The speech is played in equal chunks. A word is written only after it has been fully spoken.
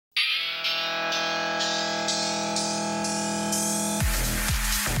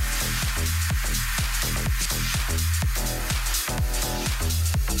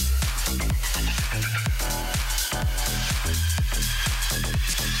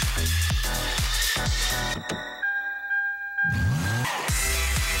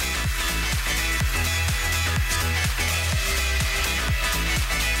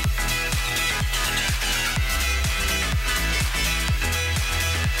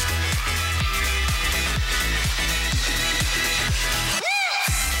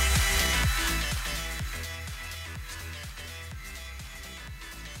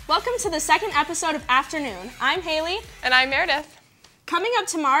Welcome to the second episode of Afternoon. I'm Haley. And I'm Meredith. Coming up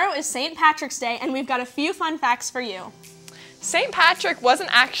tomorrow is St. Patrick's Day, and we've got a few fun facts for you. St. Patrick wasn't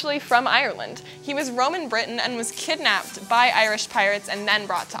actually from Ireland. He was Roman Briton and was kidnapped by Irish pirates and then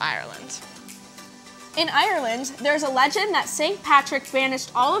brought to Ireland. In Ireland, there's a legend that St. Patrick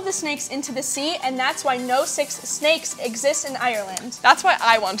banished all of the snakes into the sea, and that's why no snakes exist in Ireland. That's why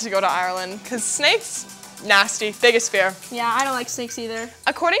I wanted to go to Ireland, because snakes, nasty, biggest fear. Yeah, I don't like snakes either.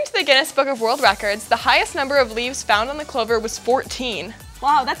 According to the Guinness Book of World Records, the highest number of leaves found on the clover was 14.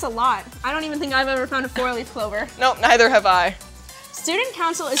 Wow, that's a lot. I don't even think I've ever found a 4-leaf clover. Nope, neither have I. Student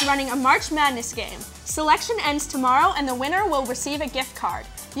Council is running a March Madness game. Selection ends tomorrow, and the winner will receive a gift card.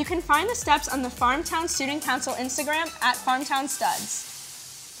 You can find the steps on the Farmington Student Council Instagram at FarmtownStuds.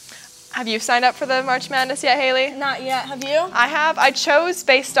 Have you signed up for the March Madness yet, Haley? Not yet. Have you? I have. I chose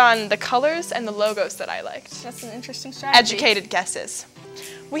based on the colors and the logos that I liked. That's an interesting strategy. Educated guesses.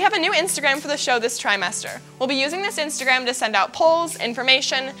 We have a new Instagram for the show this trimester. We'll be using this Instagram to send out polls,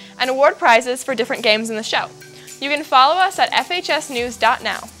 information, and award prizes for different games in the show. You can follow us at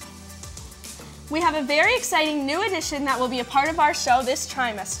fhsnews.now. We have a very exciting new addition that will be a part of our show this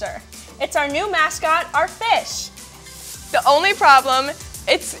trimester. It's our new mascot, our fish. The only problem,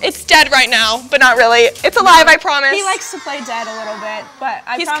 it's dead right now, but not really. It's alive, I promise. He likes to play dead a little bit, but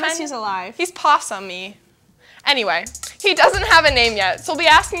I promise he's alive. He's possum-y. Anyway, he doesn't have a name yet, so we'll be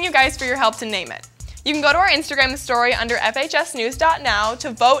asking you guys for your help to name it. You can go to our Instagram story under fhsnews.now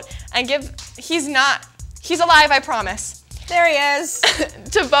to vote and give, he's alive, I promise. There he is.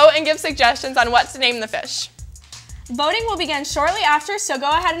 To vote and give suggestions on what to name the fish. Voting will begin shortly after, so go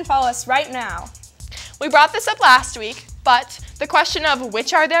ahead and follow us right now. We brought this up last week, but the question of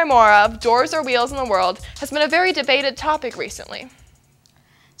which are there more of, doors or wheels in the world, has been a very debated topic recently.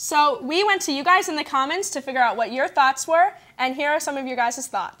 So we went to you guys in the comments to figure out what your thoughts were, and here are some of your guys'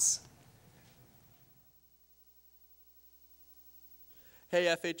 thoughts. Hey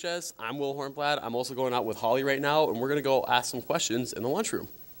FHS, I'm Will Hornblatt. I'm also going out with Holly right now, and we're going to go ask some questions in the lunchroom.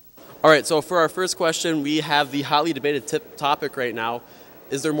 All right, so for our first question, we have the hotly debated topic right now.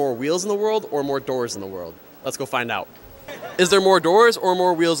 Is there more wheels in the world or more doors in the world? Let's go find out. Is there more doors or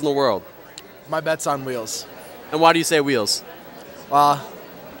more wheels in the world? My bet's on wheels. And why do you say wheels? Well,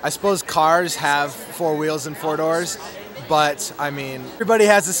 I suppose cars have 4 wheels and 4 doors, but I mean, everybody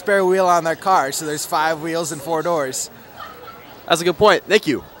has a spare wheel on their car, so there's 5 wheels and 4 doors. That's a good point. Thank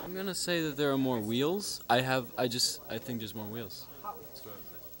you. I'm gonna say that there are more wheels. I think there's more wheels. That's what I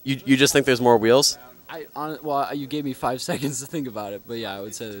would say. You just think there's more wheels? Well, you gave me 5 seconds to think about it, but yeah, I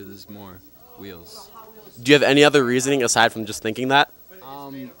would say that there's more wheels. Do you have any other reasoning aside from just thinking that?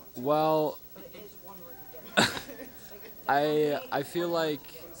 Well, I feel like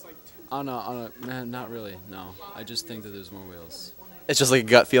not really. No, I just think that there's more wheels. It's just like a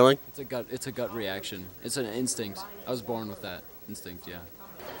gut feeling? It's a gut reaction. It's an instinct. I was born with that instinct, yeah.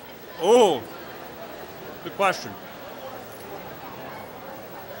 Oh, good question.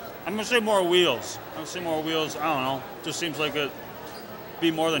 I'm gonna say more wheels. I don't know. Just seems like it'd be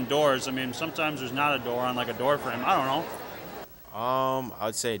more than doors. I mean, sometimes there's not a door on like a door frame. I don't know. I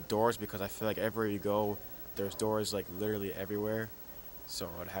would say doors because I feel like everywhere you go, there's doors like literally everywhere. So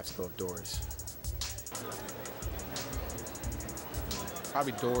I'd have to go with doors.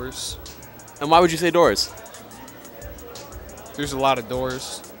 Probably doors. And why would you say doors? There's a lot of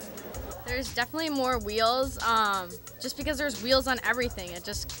doors. There's definitely more wheels. Just because there's wheels on everything, it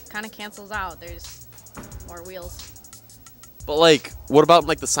just kind of cancels out. There's more wheels. But like, what about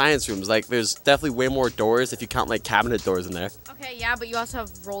like the science rooms? Like, there's definitely way more doors if you count like cabinet doors in there. Okay, yeah, but you also have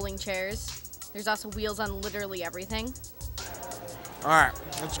rolling chairs. There's also wheels on literally everything. All right,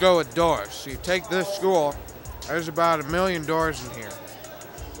 let's go with doors. So you take this school, there's about 1 million doors in here.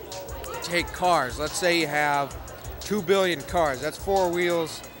 Take cars. Let's say you have 2 billion cars. That's 4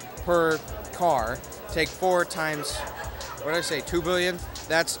 wheels per car. Take 4 times, what did I say, 2 billion?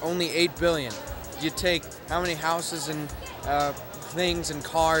 That's only 8 billion. You take how many houses and things and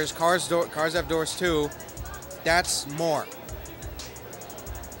cars. Cars have doors too. That's more.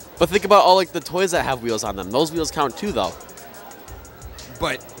 But think about all like the toys that have wheels on them. Those wheels count too, though.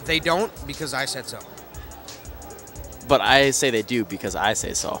 But they don't because I said so. But I say they do because I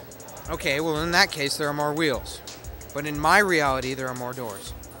say so. Okay, well in that case there are more wheels. But in my reality there are more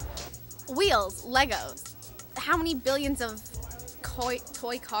doors. Wheels, Legos. How many billions of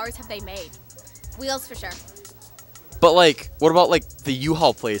toy cars have they made? Wheels for sure. But like, what about like the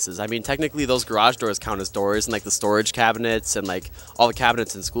U-Haul places? I mean, technically those garage doors count as doors, and like the storage cabinets and like all the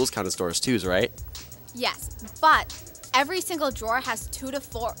cabinets in schools count as doors too, right? Yes, but every single drawer has 2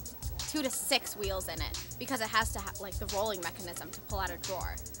 to 6 wheels in it because it has to have like the rolling mechanism to pull out a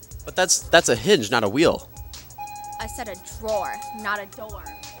drawer. But that's a hinge, not a wheel. I said a drawer, not a door.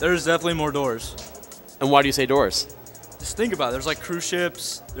 There's definitely more doors. And why do you say doors? Just think about it. There's like cruise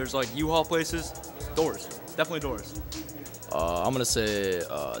ships, there's like U-Haul places. Doors. Definitely doors. I'm gonna say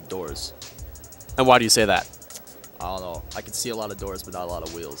doors. And why do you say that? I don't know. I can see a lot of doors, but not a lot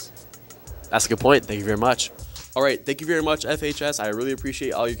of wheels. That's a good point. Thank you very much. All right, thank you very much, FHS. I really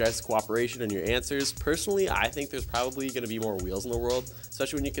appreciate all your guys' cooperation and your answers. Personally, I think there's probably going to be more wheels in the world,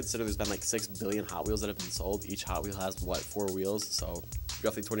 especially when you consider there's been like 6 billion Hot Wheels that have been sold. Each Hot Wheel has, what, 4 wheels? So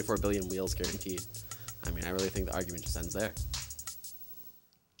roughly 24 billion wheels guaranteed. I mean, I really think the argument just ends there.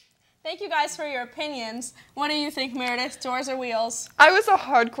 Thank you guys for your opinions. What do you think, Meredith? Doors or wheels? I was a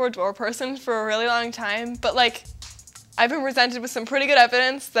hardcore door person for a really long time, but like, I've been presented with some pretty good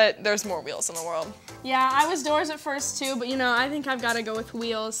evidence that there's more wheels in the world. Yeah, I was doors at first too, but you know, I think I've got to go with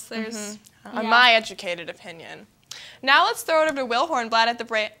wheels. There's my educated opinion. Now let's throw it over to Will Hornblatt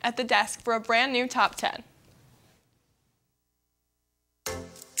at the desk for a brand new top 10.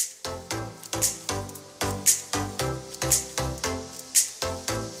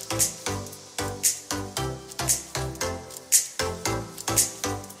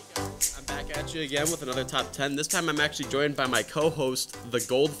 You again with another top 10. This time I'm actually joined by my co-host, the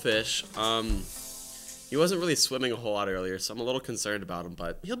Goldfish. He wasn't really swimming a whole lot earlier, so I'm a little concerned about him,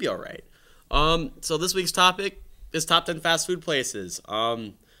 but he'll be all right. So this week's topic is top 10 fast food places.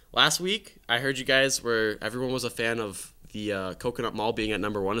 Last week I heard you guys everyone was a fan of the Coconut Mall being at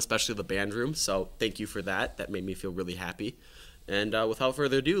number 1, especially the band room. So thank you for that. That made me feel really happy. And without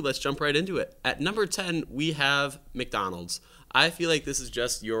further ado, let's jump right into it. At number 10, we have McDonald's. I feel like this is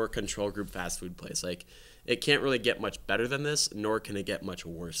just your control group fast food place. Like, it can't really get much better than this, nor can it get much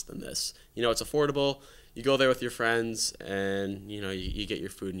worse than this. You know, it's affordable. You go there with your friends, and, you know, you get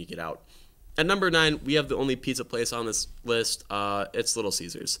your food and you get out. At number 9, we have the only pizza place on this list. It's Little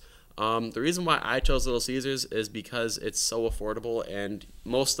Caesars. The reason why I chose Little Caesars is because it's so affordable, and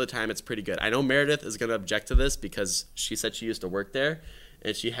most of the time it's pretty good. I know Meredith is going to object to this because she said she used to work there,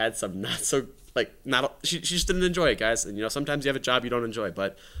 and she had some she just didn't enjoy it, guys. And, you know, sometimes you have a job you don't enjoy,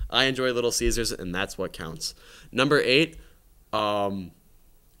 but I enjoy Little Caesars, and that's what counts. Number 8, I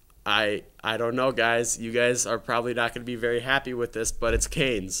don't know, guys. You guys are probably not going to be very happy with this, but it's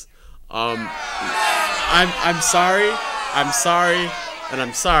Cane's. I'm sorry. And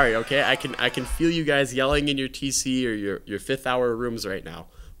I'm sorry, okay? I can feel you guys yelling in your TC or your 5th hour rooms right now.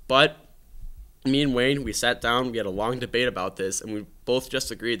 But me and Wayne, we sat down, we had a long debate about this, and we both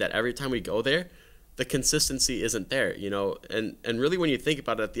just agreed that every time we go there, the consistency isn't there, you know? And really when you think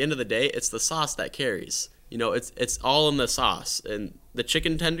about it, at the end of the day, it's the sauce that carries. You know, it's all in the sauce. And the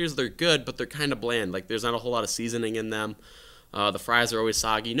chicken tenders, they're good, but they're kind of bland. Like, there's not a whole lot of seasoning in them. The fries are always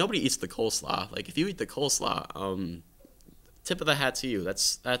soggy. Nobody eats the coleslaw. Like, if you eat the coleslaw, tip of the hat to you.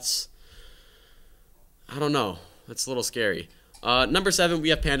 That's I don't know. That's a little scary. Number 7, we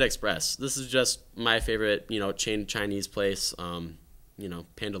have Panda Express. This is just my favorite, you know, chain Chinese place. You know,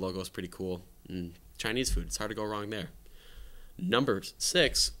 Panda logo is pretty cool. And Chinese food, it's hard to go wrong there. Number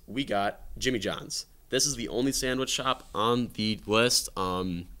 6, we got Jimmy John's. This is the only sandwich shop on the list.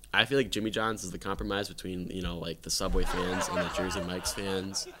 I feel like Jimmy John's is the compromise between, you know, like the Subway fans and the Jersey Mike's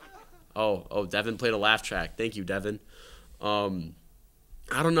fans. Oh, Devin played a laugh track. Thank you, Devin.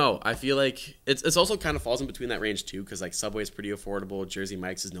 I don't know. I feel like it's also kind of falls in between that range too, because like Subway's pretty affordable. Jersey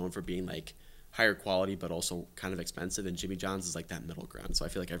Mike's is known for being like higher quality but also kind of expensive, and Jimmy John's is like that middle ground. So I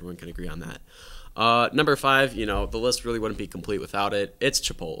feel like everyone can agree on that. Number 5, you know, the list really wouldn't be complete without it. It's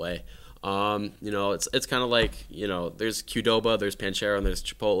Chipotle. You know, it's kind of like, you know, there's Qdoba, there's Panchero, and there's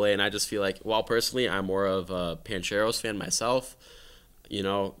Chipotle, and I just feel like, while personally I'm more of a Panchero's fan myself, you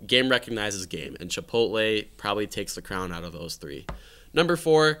know, game recognizes game, and Chipotle probably takes the crown out of those 3. Number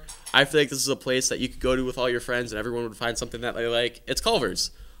 4, I feel like this is a place that you could go to with all your friends and everyone would find something that they like. It's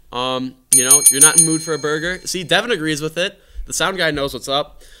Culver's. You know, you're not in the mood for a burger. See, Devin agrees with it. The sound guy knows what's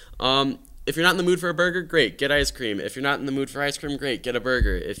up. If you're not in the mood for a burger, great, get ice cream. If you're not in the mood for ice cream, great, get a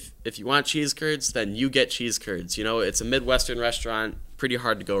burger. If you want cheese curds, then you get cheese curds. You know, it's a Midwestern restaurant. Pretty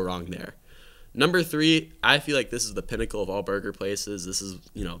hard to go wrong there. Number 3, I feel like this is the pinnacle of all burger places. This is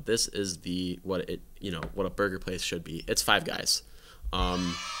what a burger place should be. It's Five Guys.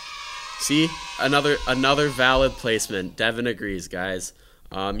 See, another valid placement. Devin agrees, guys.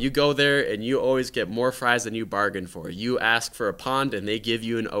 You go there and you always get more fries than you bargain for. You ask for a pond and they give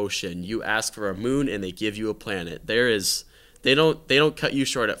you an ocean. You ask for a moon and they give you a planet. They don't cut you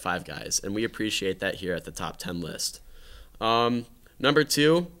short at Five Guys, and we appreciate that here at the top 10 list. Number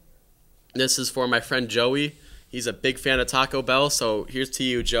 2, this is for my friend Joey. He's a big fan of Taco Bell, so here's to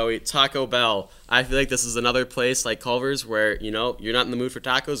you, Joey. Taco Bell. I feel like this is another place like Culver's where, you're not in the mood for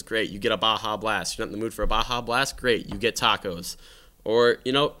tacos, great, you get a Baja Blast. You're not in the mood for a Baja Blast, great, you get tacos. Or,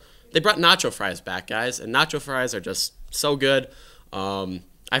 they brought nacho fries back, guys, and nacho fries are just so good.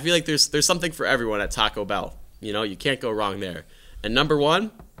 I feel like there's something for everyone at Taco Bell. You can't go wrong there. And number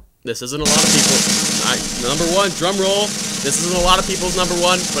 1, this isn't a lot of people. Number 1, drum roll. This isn't a lot of people's number 1,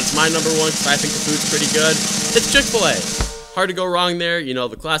 but it's my number 1 because I think the food's pretty good. It's Chick-fil-A. Hard to go wrong there.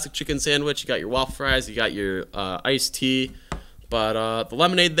 The classic chicken sandwich. You got your waffle fries. You got your iced tea. But the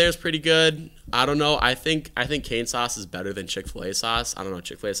lemonade there is pretty good. I don't know. I think cane sauce is better than Chick-fil-A sauce. I don't know.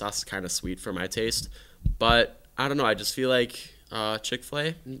 Chick-fil-A sauce is kind of sweet for my taste. But I don't know. I just feel like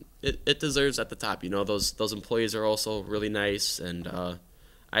Chick-fil-A, it deserves at the top. Those employees are also really nice. And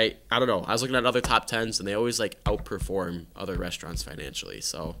I don't know. I was looking at other top 10s, and they always outperform other restaurants financially.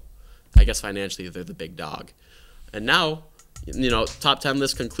 So I guess financially they're the big dog. And now, top 10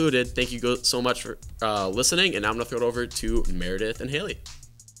 list concluded. Thank you so much for listening, and now I'm going to throw it over to Meredith and Haley.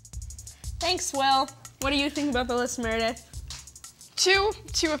 Thanks, Will. What do you think about the list, Meredith? Two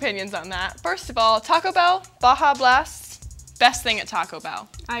opinions on that. First of all, Taco Bell, Baja Blast, best thing at Taco Bell.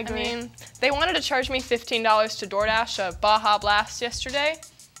 I agree. I mean, they wanted to charge me $15 to DoorDash a Baja Blast yesterday.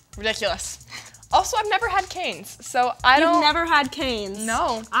 Ridiculous. Also, I've never had Cane's, so You've never had Cane's?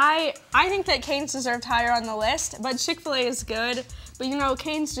 No. I think that Cane's deserved higher on the list, but Chick-fil-A is good. But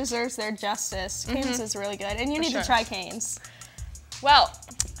Cane's deserves their justice. Cane's is really good, and you need to try Cane's. Well,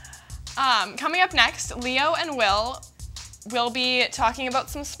 coming up next, Leo and will be talking about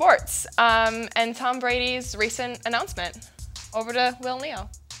some sports and Tom Brady's recent announcement. Over to Will and Leo.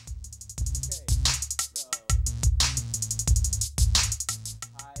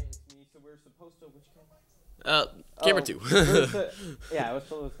 Camera 2. Yeah, I was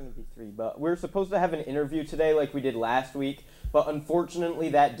told it was going to be 3, but we were supposed to have an interview today like we did last week, but unfortunately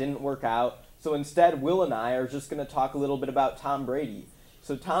that didn't work out. So instead, Will and I are just going to talk a little bit about Tom Brady.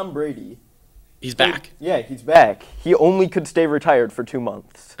 So Tom Brady... He's back. Yeah, he's back. He only could stay retired for 2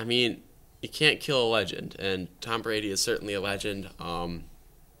 months. I mean, you can't kill a legend, and Tom Brady is certainly a legend. I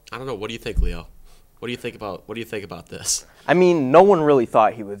don't know. What do you think, Leo? What do you think about this? I mean, no one really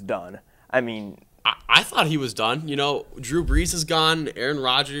thought he was done. I mean... I thought he was done. Drew Brees is gone. Aaron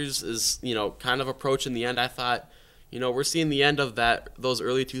Rodgers is, kind of approaching the end. I thought, we're seeing the end of those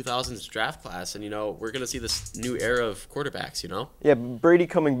early 2000s draft class, and, we're going to see this new era of quarterbacks, Yeah, Brady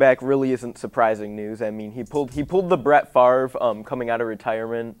coming back really isn't surprising news. I mean, he pulled the Brett Favre coming out of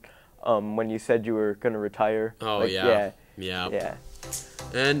retirement when you said you were going to retire. Oh, yeah.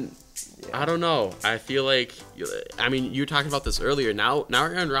 And... I don't know. I feel like, you were talking about this earlier. Now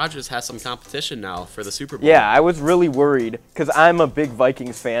Aaron Rodgers has some competition now for the Super Bowl. Yeah, I was really worried because I'm a big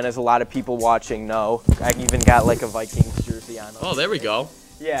Vikings fan, as a lot of people watching know. I even got a Vikings jersey on. Oh, there we go.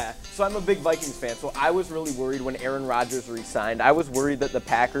 Yeah, so I'm a big Vikings fan, so I was really worried when Aaron Rodgers re-signed. I was worried that the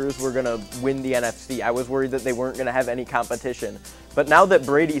Packers were going to win the NFC. I was worried that they weren't going to have any competition. But now that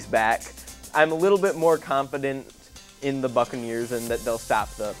Brady's back, I'm a little bit more confident in the Buccaneers and that they'll stop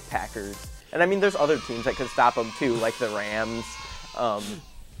the Packers. And I mean, there's other teams that could stop them too, like the Rams.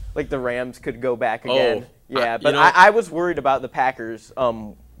 The Rams could go back again. I was worried about the Packers,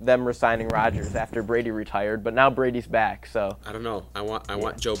 them re-signing Rodgers after Brady retired, but now Brady's back, so. I don't know. I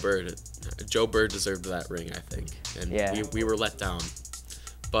want Joe Bird. Joe Bird deserved that ring, I think. And we were let down.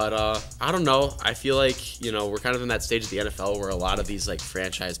 But I don't know. I feel like, we're kind of in that stage of the NFL where a lot of these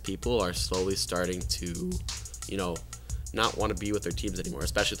franchise people are slowly starting to, not want to be with their teams anymore,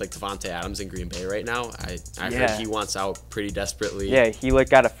 especially Devontae Adams in Green Bay right now. I heard he wants out pretty desperately. Yeah, he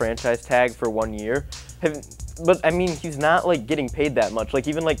got a franchise tag for 1 year. But I mean, he's not getting paid that much.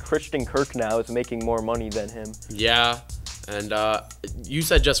 Even Christian Kirk now is making more money than him. Yeah, and you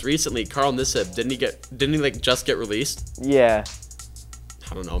said just recently Carl Nassib didn't he just get released? Yeah.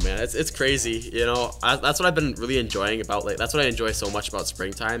 I don't know, man. It's crazy. That's what I've been really enjoying about that's what I enjoy so much about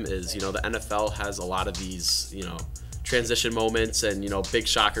springtime is the NFL has a lot of these transition moments and big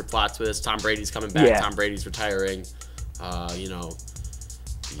shocker plot twists. Tom Brady's coming back. Tom Brady's retiring.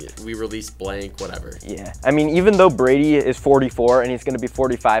 We released blank, whatever. Yeah, I mean, even though Brady is 44 and he's going to be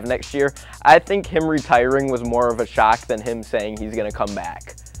 45 next year, I think him retiring was more of a shock than him saying he's going to come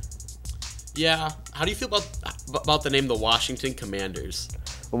back. Yeah. How do you feel about the name the Washington Commanders?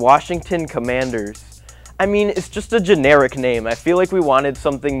 Washington Commanders. I mean, it's just a generic name. I feel like we wanted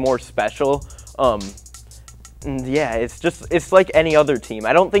something more special. Yeah, it's like any other team.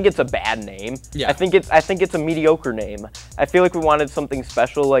 I don't think it's a bad name. Yeah. I think it's a mediocre name. I feel like we wanted something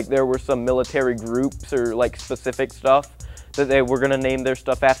special, like there were some military groups or like specific stuff that they were gonna name their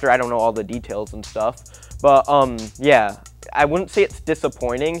stuff after. I don't know all the details and stuff. But yeah, I wouldn't say it's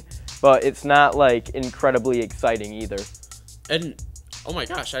disappointing, but it's not like incredibly exciting either. And oh my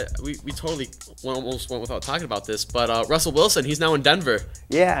gosh, we totally almost went without talking about this, but Russell Wilson, he's now in Denver.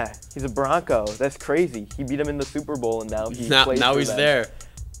 Yeah, he's a Bronco. That's crazy. He beat him in the Super Bowl, and now he plays now for he's them. there.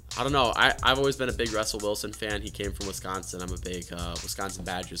 I don't know. I've always been a big Russell Wilson fan. He came from Wisconsin. I'm a big Wisconsin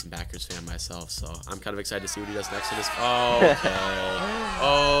Badgers and Packers fan myself, so I'm kind of excited to see what he does next in his.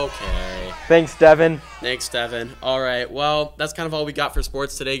 Okay. Thanks, Devin. Thanks, Devin. All right. Well, that's kind of all we got for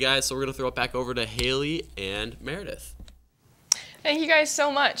sports today, guys. So we're gonna throw it back over to Haley and Meredith. Thank you guys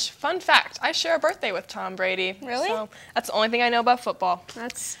so much. Fun fact, I share a birthday with Tom Brady. Really? So that's the only thing I know about football.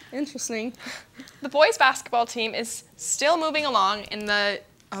 That's interesting. The boys basketball team is still moving along in the,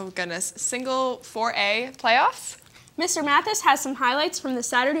 oh goodness, single 4A playoffs. Mr. Mathis has some highlights from the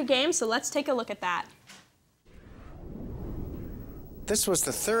Saturday game, so let's take a look at that. This was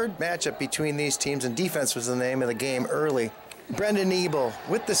the third matchup between these teams, and defense was the name of the game early. Brendan Ebel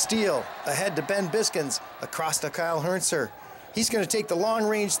with the steal, ahead to Ben Biskins, across to Kyle Hernser. He's going to take the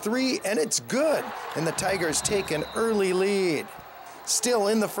long-range three, and it's good. And the Tigers take an early lead. Still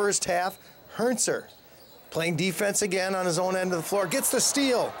in the first half, Hernser playing defense again on his own end of the floor. Gets the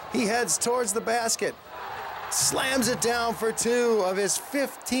steal. He heads towards the basket. Slams it down for 2 of his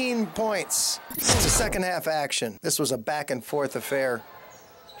 15 points. It's a second half action. This was a back and forth affair.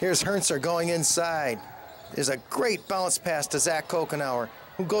 Here's Hernser going inside. There's a great bounce pass to Zach Kokenauer,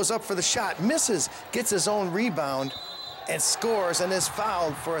 who goes up for the shot, misses, gets his own rebound, and scores, and is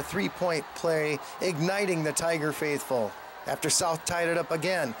fouled for a three-point play, igniting the Tiger faithful. After South tied it up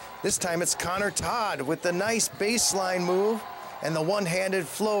again, this time it's Connor Todd with the nice baseline move and the one-handed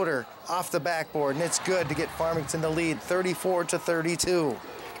floater off the backboard, and it's good to get Farmington the lead, 34-32.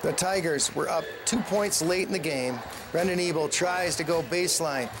 The Tigers were up 2 points late in the game. Brendan Ebel tries to go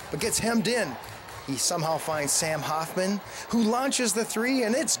baseline, but gets hemmed in. He somehow finds Sam Hoffman, who launches the three,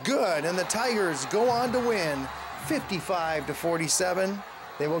 and it's good, and the Tigers go on to win 55-47.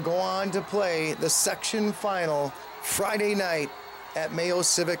 They will go on to play the section final Friday night at Mayo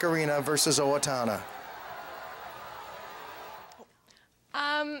Civic Arena versus Owatonna.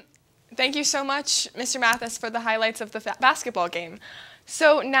 Thank you so much, Mr. Mathis, for the highlights of the basketball game.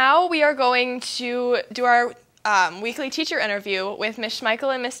 So now we are going to do our weekly teacher interview with Miss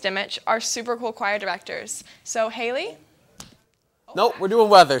Schmeichel and Miss Dimmich, our super cool choir directors. So Haley? Nope, we're doing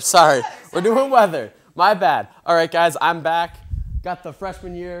weather. Sorry. We're doing weather. My bad. All right, guys, I'm back. Got the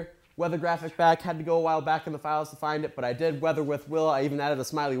freshman year weather graphic back. Had to go a while back in the files to find it, but I did weather with Will. I even added a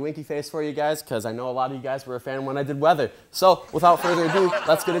smiley winky face for you guys because I know a lot of you guys were a fan when I did weather. So without further ado,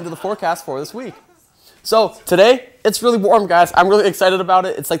 let's get into the forecast for this week. So today, it's really warm, guys. I'm really excited about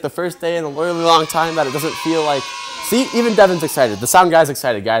it. It's like the first day in a really long time that it doesn't feel like... See, even Devin's excited. The sound guy's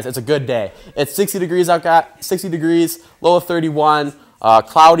excited, guys. It's a good day. It's 60 degrees out, 60 degrees, low of 31.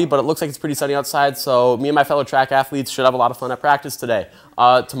 Cloudy, but it looks like it's pretty sunny outside, so me and my fellow track athletes should have a lot of fun at practice today.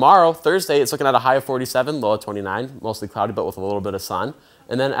 Tomorrow, Thursday, it's looking at a high of 47, low of 29, mostly cloudy, but with a little bit of sun.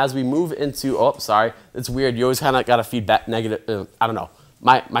 And then as we move into, oh, sorry, it's weird. You always kind of got to feed back negative, I don't know.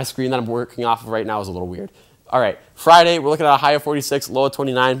 My screen that I'm working off of right now is a little weird. All right, Friday, we're looking at a high of 46, low of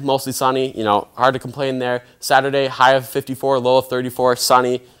 29, mostly sunny. You know, hard to complain there. Saturday, high of 54, low of 34,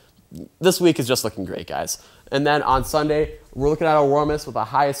 sunny. This week is just looking great, guys. And then on Sunday, we're looking at our warmest with a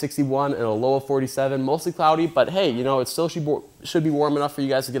high of 61 and a low of 47, mostly cloudy, but hey, you know, it still should be warm enough for you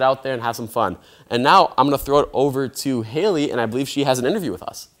guys to get out there and have some fun. And now I'm going to throw it over to Haley, and I believe she has an interview with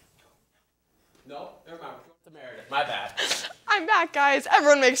us. No, never mind. We're going to Meredith. My bad. I'm back, guys.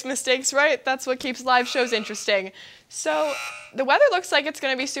 Everyone makes mistakes, right? That's what keeps live shows interesting. So the weather looks like it's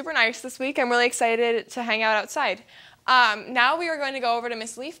going to be super nice this week. I'm really excited to hang out outside. Now we are going to go over to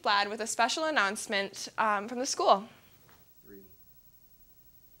Miss Leafblad with a special announcement from the school.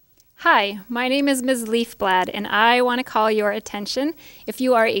 Hi, my name is Ms. Leafblad, and I want to call your attention if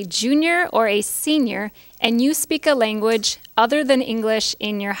you are a junior or a senior and you speak a language other than English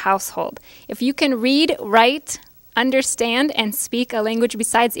in your household. If you can read, write, understand, and speak a language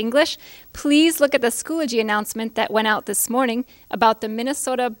besides English, please look at the Schoology announcement that went out this morning about the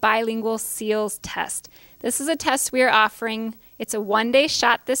Minnesota Bilingual SEALS test. This is a test we are offering. It's a one-day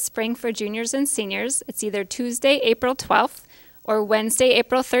shot this spring for juniors and seniors. It's either Tuesday, April 12th, or Wednesday,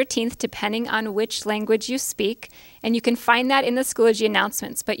 April 13th, depending on which language you speak. And you can find that in the Schoology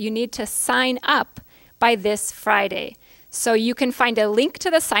announcements, but you need to sign up by this Friday. So you can find a link to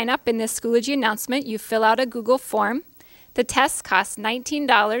the sign up in this Schoology announcement. You fill out a Google form. The test costs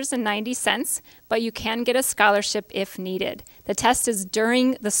 $19.90, but you can get a scholarship if needed. The test is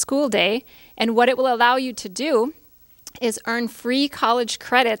during the school day, and what it will allow you to do is earn free college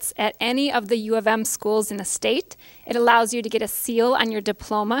credits at any of the U of M schools in the state. It allows you to get a seal on your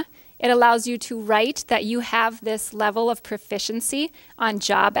diploma. It allows you to write that you have this level of proficiency on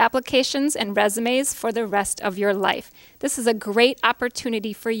job applications and resumes for the rest of your life. This is a great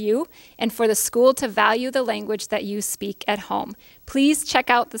opportunity for you and for the school to value the language that you speak at home. Please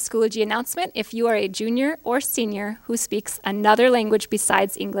check out the Schoology announcement if you are a junior or senior who speaks another language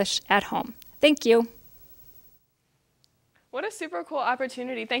besides English at home. Thank you. What a super cool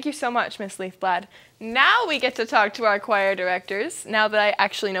opportunity. Thank you so much, Miss Leafblad. Now we get to talk to our choir directors, now that I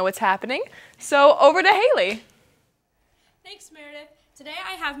actually know what's happening. So over to Haley. Thanks, Meredith. Today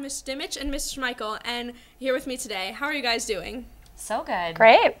I have Miss Dimich and Miss Schmeichel and here with me today. How are you guys doing? So good.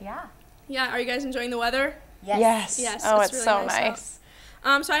 Great. Yeah. Yeah, are you guys enjoying the weather? Yes. Yes. Oh, it's really so nice.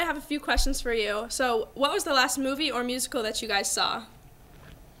 So I have a few questions for you. So what was the last movie or musical that you guys saw?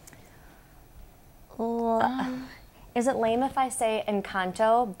 Is it lame if I say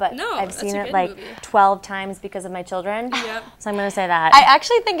Encanto, but No, I've that's seen a it good like movie. 12 times because of my children? Yep. So I'm going to say that. I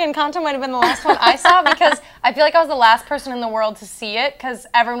actually think Encanto might have been the last one I saw because I feel like I was the last person in the world to see it because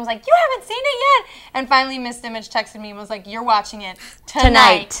everyone was like, you haven't seen it yet? And finally Miss Dimich texted me and was like, you're watching it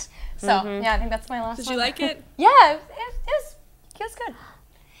tonight. So, yeah, I think that's my last one. Did you like it? Yeah, it was good.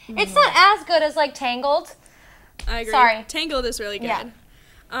 It's not as good as like Tangled. I agree. Sorry. Tangled is really good. Yeah.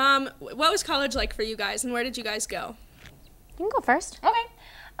 What was college like for you guys and where did you guys go? You can go first. Okay.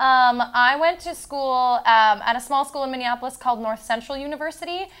 I went to school at a small school in Minneapolis called North Central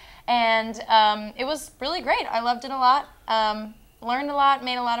University, and it was really great. I loved it a lot, learned a lot,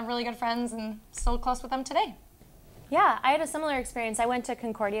 made a lot of really good friends, and still close with them today. Yeah, I had a similar experience. I went to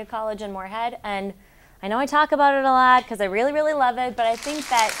Concordia College in Moorhead, and I know I talk about it a lot because I really, really love it, but I think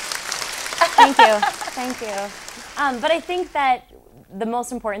that, thank you. But I think that the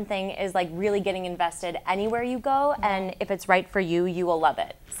most important thing is like really getting invested anywhere you go, and if it's right for you, you will love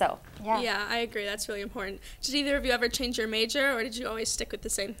it. So Yeah, I agree. That's really important. Did either of you ever change your major, or did you always stick with the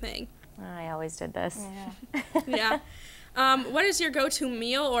same thing? I always did this. Yeah. What is your go-to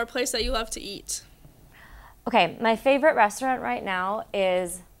meal or place that you love to eat? Okay, my favorite restaurant right now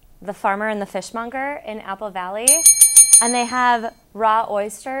is the Farmer and the Fishmonger in Apple Valley, and they have raw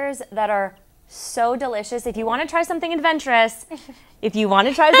oysters that are so delicious. If you want to try something adventurous, you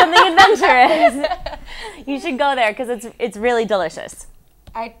should go there because it's really delicious.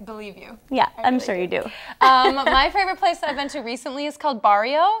 I believe you. Yeah, I'm sure you do. My favorite place that I've been to recently is called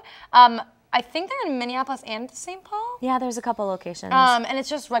Barrio. I think they're in Minneapolis and St. Paul. Yeah, there's a couple locations. And it's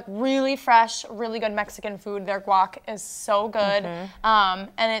just like really fresh, really good Mexican food. Their guac is so good. And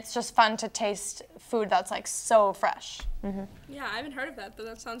it's just fun to taste food that's like so fresh. Yeah, I haven't heard of that, but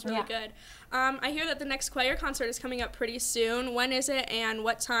that sounds really good. I hear that the next choir concert is coming up pretty soon. When is it and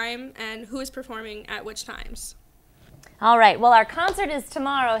what time and who is performing at which times? All right, well, our concert is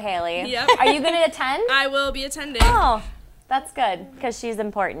tomorrow, Haley. Yep. Are you going to attend? I will be attending. Oh, that's good because she's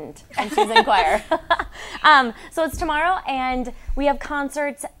important and she's in choir. So it's tomorrow, and we have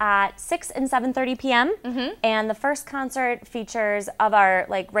concerts at 6 and 7:30 p.m. And the first concert features of our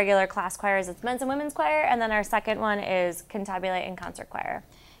like regular class choirs. It's men's and women's choir, and then our second one is Cantabile and concert choir.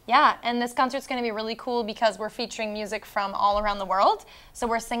 Yeah, and this concert's going to be really cool because we're featuring music from all around the world. So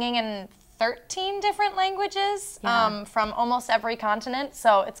we're singing in 13 different languages from almost every continent.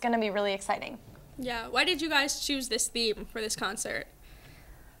 So it's going to be really exciting. Yeah, why did you guys choose this theme for this concert?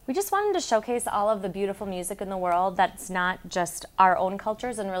 We just wanted to showcase all of the beautiful music in the world that's not just our own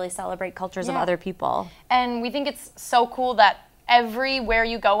cultures, and really celebrate cultures of other people. And we think it's so cool that everywhere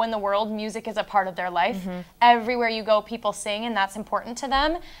you go in the world, music is a part of their life. Everywhere you go, people sing, and that's important to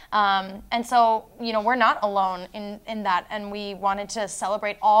them. And so, you know, we're not alone in that, and we wanted to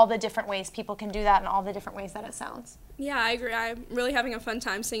celebrate all the different ways people can do that and all the different ways that it sounds. Yeah, I agree. I'm really having a fun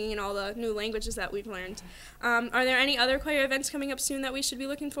time singing in all the new languages that we've learned. Are there any other choir events coming up soon that we should be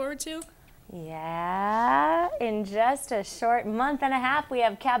looking forward to? Yeah, in just a short month and a half, we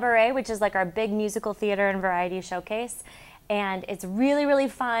have Cabaret, which is like our big musical theater and variety showcase. And it's really, really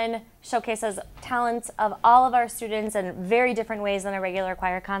fun, showcases talents of all of our students in very different ways than a regular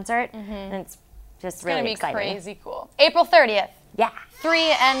choir concert. And it's just really exciting. It's going to be crazy cool. April 30th. Yeah.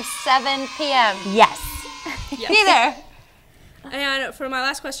 3 and 7 p.m. Yes. Be there. And for my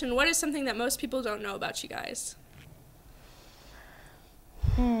last question, what is something that most people don't know about you guys?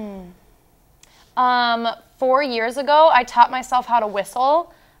 4 years ago, I taught myself how to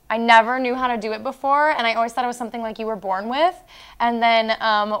whistle. I never knew how to do it before, and I always thought it was something like you were born with. And then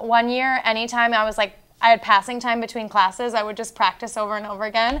one year, anytime I was like, I had passing time between classes, I would just practice over and over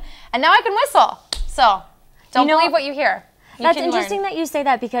again. And now I can whistle. So don't believe what you hear. That's interesting that you say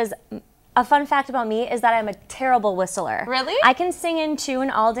that, because a fun fact about me is that I'm a terrible whistler. Really? I can sing in tune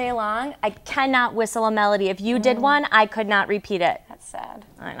all day long. I cannot whistle a melody. If you did one, I could not repeat it. That's sad.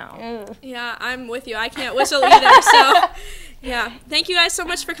 I know. Yeah, I'm with you. I can't whistle either, so yeah. Thank you guys so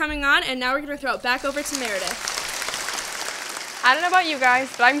much for coming on, and now we're going to throw it back over to Meredith. I don't know about you guys,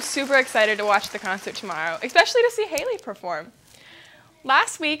 but I'm super excited to watch the concert tomorrow, especially to see Haley perform.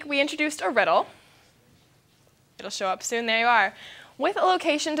 Last week, we introduced a riddle. It'll show up soon. There you are. With a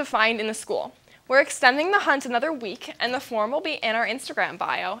location to find in the school. We're extending the hunt another week, and the form will be in our Instagram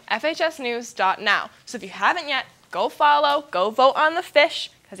bio, FHSnews.now. So if you haven't yet, go follow, go vote on the fish,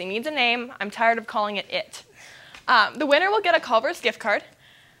 because he needs a name. I'm tired of calling it it. The winner will get a Culver's gift card,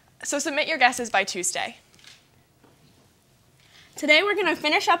 so submit your guesses by Tuesday. Today we're going to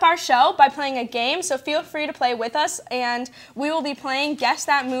finish up our show by playing a game, so feel free to play with us, and we will be playing Guess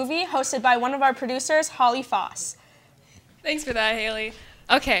That Movie, hosted by one of our producers, Holly Foss. Thanks for that, Haley.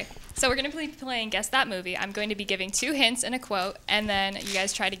 Okay, so we're going to be playing Guess That Movie. I'm going to be giving 2 hints and a quote, and then you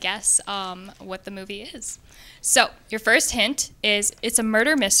guys try to guess what the movie is. So your first hint is it's a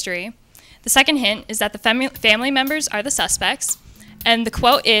murder mystery. The second hint is that the family members are the suspects. And the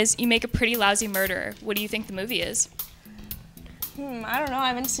quote is, you make a pretty lousy murderer. What do you think the movie is? I don't know. I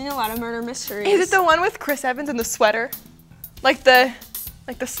haven't seen a lot of murder mysteries. Is it the one with Chris Evans and the sweater? Like the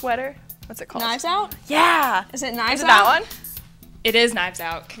sweater? What's it called? Knives Out? Yeah. Is it Knives Is it Out? that one? It is Knives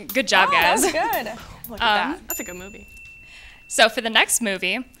Out. Good job, guys. That was good. Look at that. That's a good movie. So for the next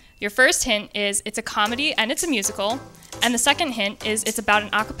movie, your first hint is it's a comedy and it's a musical. And the second hint is it's about an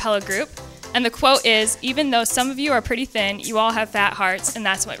a cappella group. And the quote is, even though some of you are pretty thin, you all have fat hearts, and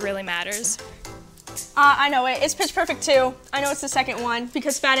that's what really matters. I know it. It's Pitch Perfect 2. I know it's the second one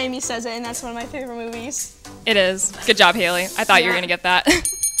because Fat Amy says it, and that's one of my favorite movies. It is. Good job, Haley. I thought you were going to get that.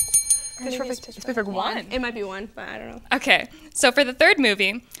 Pitch Perfect 1. It might be 1, but I don't know. Okay, so for the third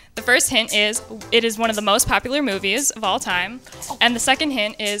movie, the first hint is it is one of the most popular movies of all time. And the second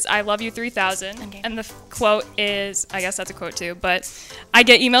hint is I love you 3000. And the quote is, I guess that's a quote too, but I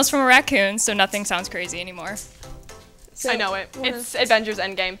get emails from a raccoon, so nothing sounds crazy anymore. So, I know it. It's Avengers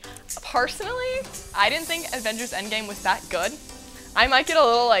Endgame. Personally, I didn't think Avengers Endgame was that good. I might get a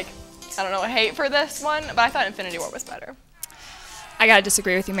little, I don't know, hate for this one, but I thought Infinity War was better. I gotta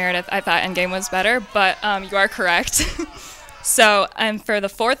disagree with you, Meredith. I thought Endgame was better, but you are correct. So, for the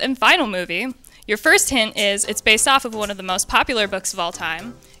fourth and final movie, your first hint is it's based off of one of the most popular books of all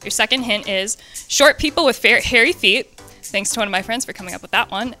time. Your second hint is short people with hairy feet. Thanks to one of my friends for coming up with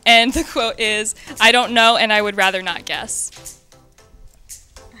that one. And the quote is, I don't know and I would rather not guess.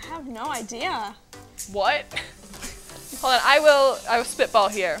 I have no idea. What? Hold on, I will spitball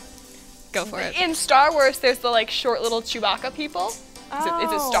here. Go for it. In Star Wars, there's the short little Chewbacca people.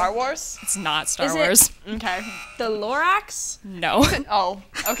 Is it Star Wars? It's not Star Wars. Okay. The Lorax? No. Oh,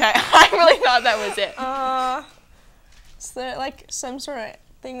 okay. I really thought that was it. Is there some sort of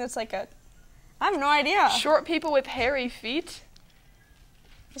thing that's I have no idea. Short people with hairy feet?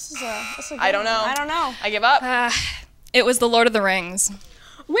 This is a I don't know. I don't know. I give up. It was The Lord of the Rings.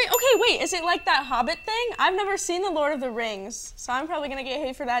 Wait, is it like that Hobbit thing? I've never seen The Lord of the Rings, so I'm probably going to get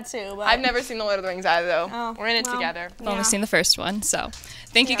hate for that too. But I've never seen The Lord of the Rings either, though. Oh, we're in it together. I've only seen the first one, so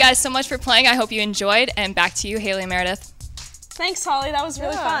thank you guys so much for playing. I hope you enjoyed, and back to you, Haley and Meredith. Thanks, Holly. That was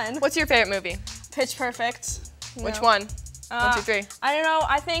really fun. What's your favorite movie? Pitch Perfect. Which one? 1, 2, 3. I don't know.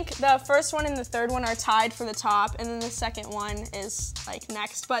 I think the first one and the third one are tied for the top, and then the second one is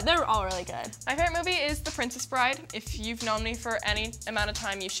next. But they're all really good. My favorite movie is The Princess Bride. If you've known me for any amount of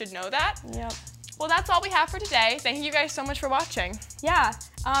time, you should know that. Yep. Well, that's all we have for today. Thank you guys so much for watching. Yeah.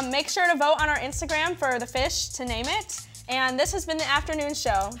 Make sure to vote on our Instagram for the fish to name it. And this has been the afternoon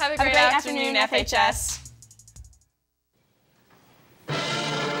show. Have a great afternoon, FHS.